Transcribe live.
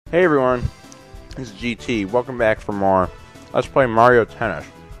Hey everyone, this is GT. Welcome back for more Let's Play Mario Tennis.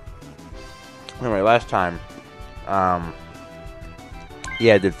 Anyway, last time,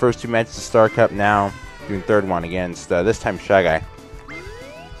 yeah, I did first two matches of Star Cup. Now doing third one against this time Shy Guy.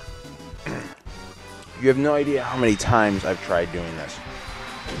 You have no idea how many times I've tried doing this.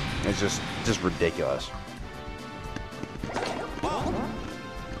 It's just ridiculous.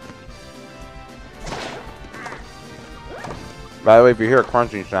 By the way, if you hear a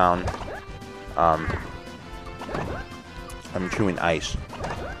crunching sound, I'm chewing ice.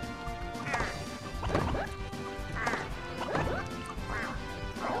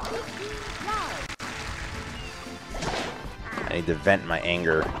 I need to vent my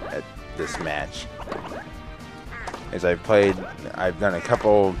anger at this match. As I've done a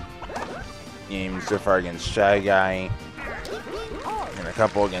couple games so far against Shy Guy, and a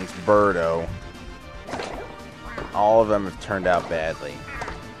couple against Birdo. All of them have turned out badly.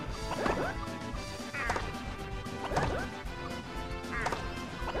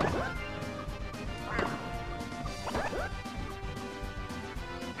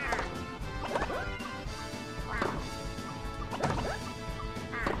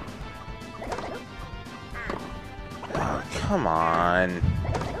 Oh, come on.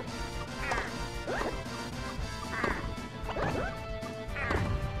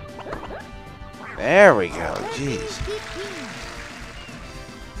 There we go, jeez.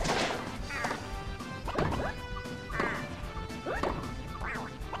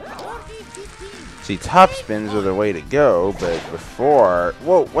 See, top spins are the way to go, but before...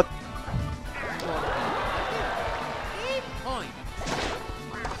 Whoa, what?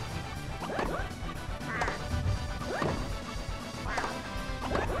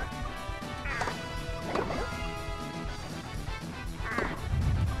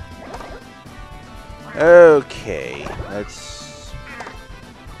 Okay, let's...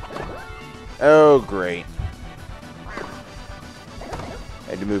 Oh, great.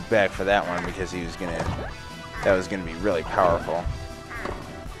 I had to move back for that one because he was gonna... That was gonna be really powerful.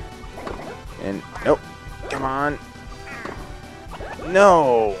 And... Nope. Come on.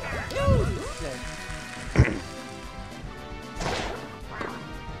 No!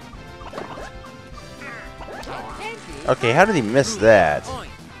 Okay, how did he miss that?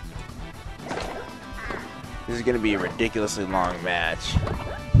 This is going to be a ridiculously long match.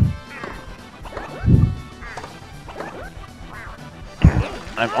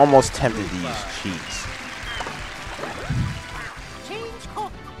 I'm almost tempted to use cheats.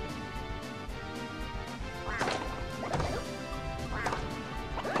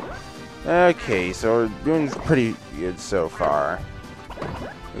 Okay, so we're doing pretty good so far.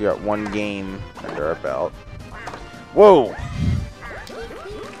 We got one game under our belt. Whoa!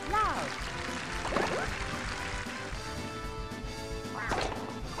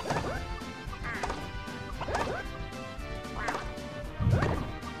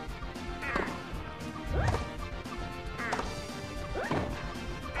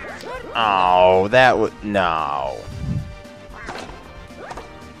 Oh, that would... No.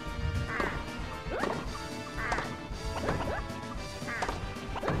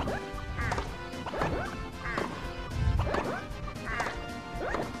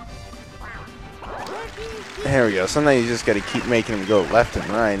 There we go. Sometimes you just gotta keep making them go left and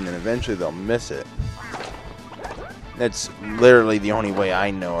right, and then eventually they'll miss it. That's literally the only way I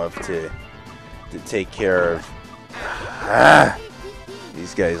know of to take care of...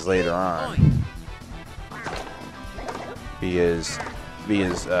 these guys later on, because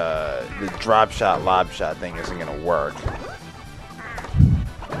the drop shot lob shot thing isn't gonna work.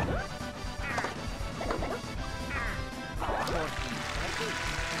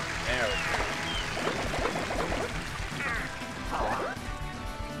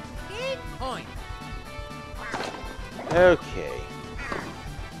 Okay.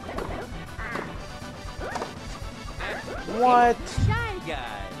 What?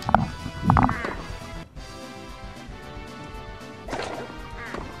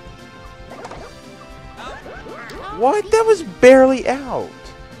 What? That was barely out.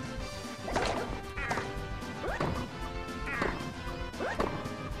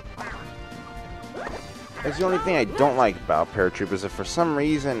 That's the only thing I don't like about Paratroopa is that for some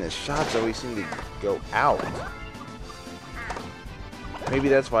reason his shots always seem to go out. Maybe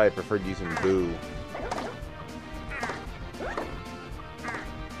that's why I preferred using Boo.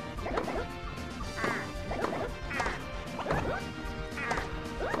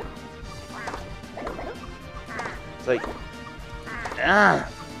 It's like,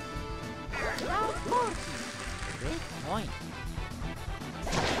 Great point.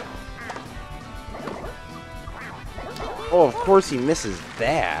 Oh, of course he misses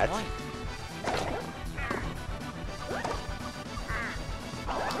that.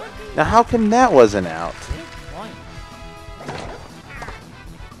 Now, how come that wasn't out?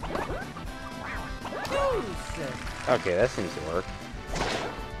 Okay, that seems to work.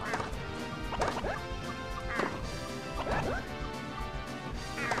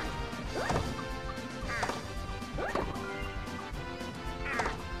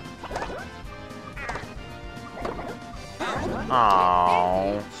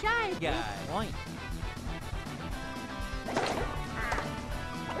 Aww. Shy guy. Point.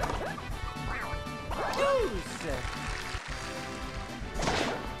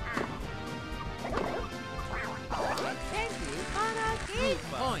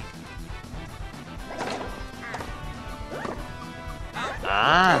 Point.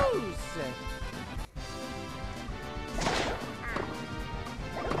 Ah.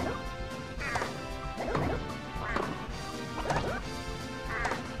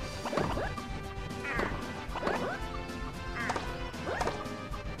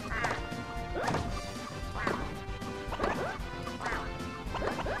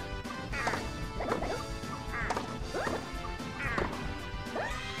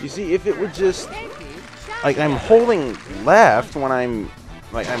 You see, if it would just, like, I'm holding left when I'm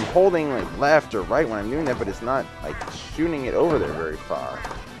holding like left or right when I'm doing that, but it's not like shooting it over there very far.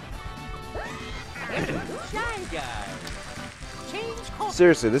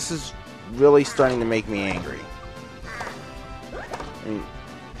 Seriously, this is really starting to make me angry. I mean,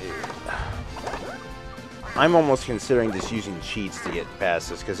 I'm almost considering just using cheats to get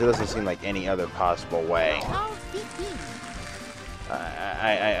past this because it doesn't seem like any other possible way.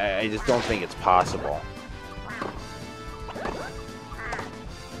 I just don't think it's possible.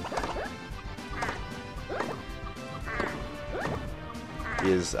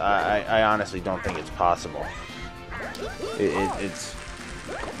 Because I honestly don't think it's possible. It's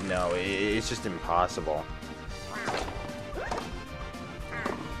just impossible.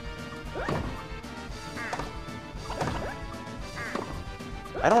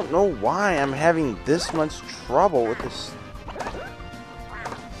 I don't know why I'm having this much trouble with this.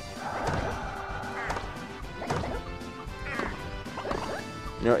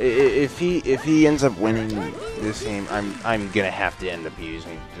 You know, if he ends up winning this game, I'm gonna have to end up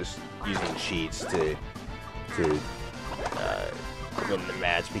using cheats to win the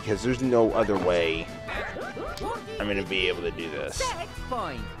match because there's no other way I'm gonna be able to do this.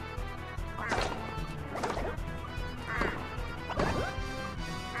 All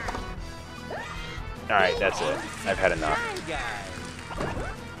right, that's it. I've had enough.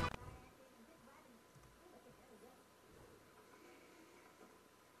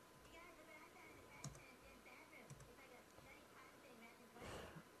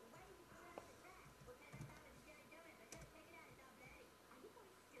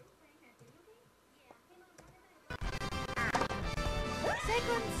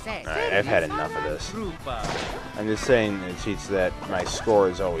 Alright, I've had enough of this. I'm just saying in cheats that my score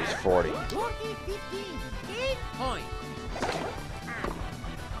is always 40.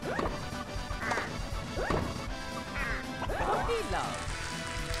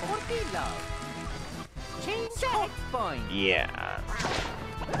 Yeah.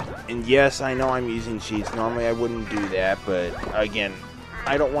 And yes, I know I'm using cheats. Normally I wouldn't do that, but again,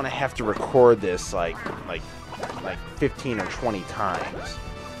 I don't want to have to record this like 15 or 20 times.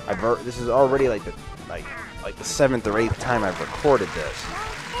 This is already like the 7th or 8th time I've recorded this.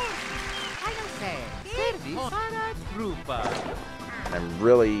 Paratroopa. And I'm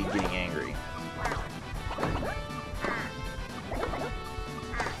really getting angry.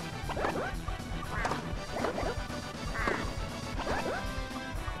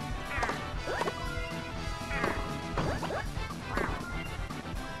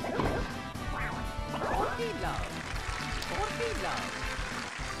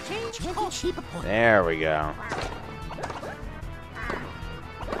 There we go.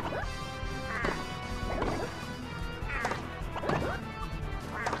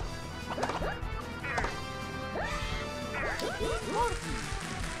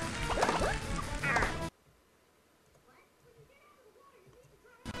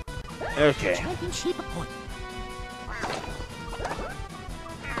 Okay.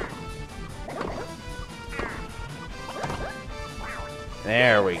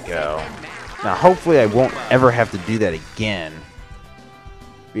 There we go. Now, hopefully I won't ever have to do that again.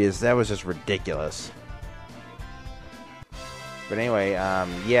 Because that was just ridiculous. But anyway,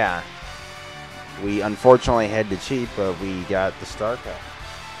 yeah. We unfortunately had to cheat, but we got the star cut.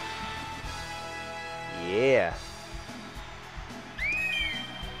 Yeah.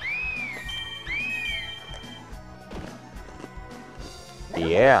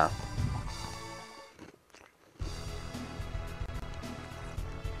 Yeah.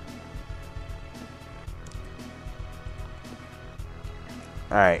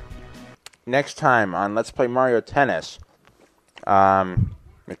 Alright. Next time on Let's Play Mario Tennis. The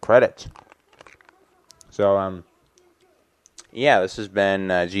credits. So, yeah, this has been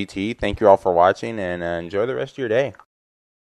GT. Thank you all for watching, and enjoy the rest of your day.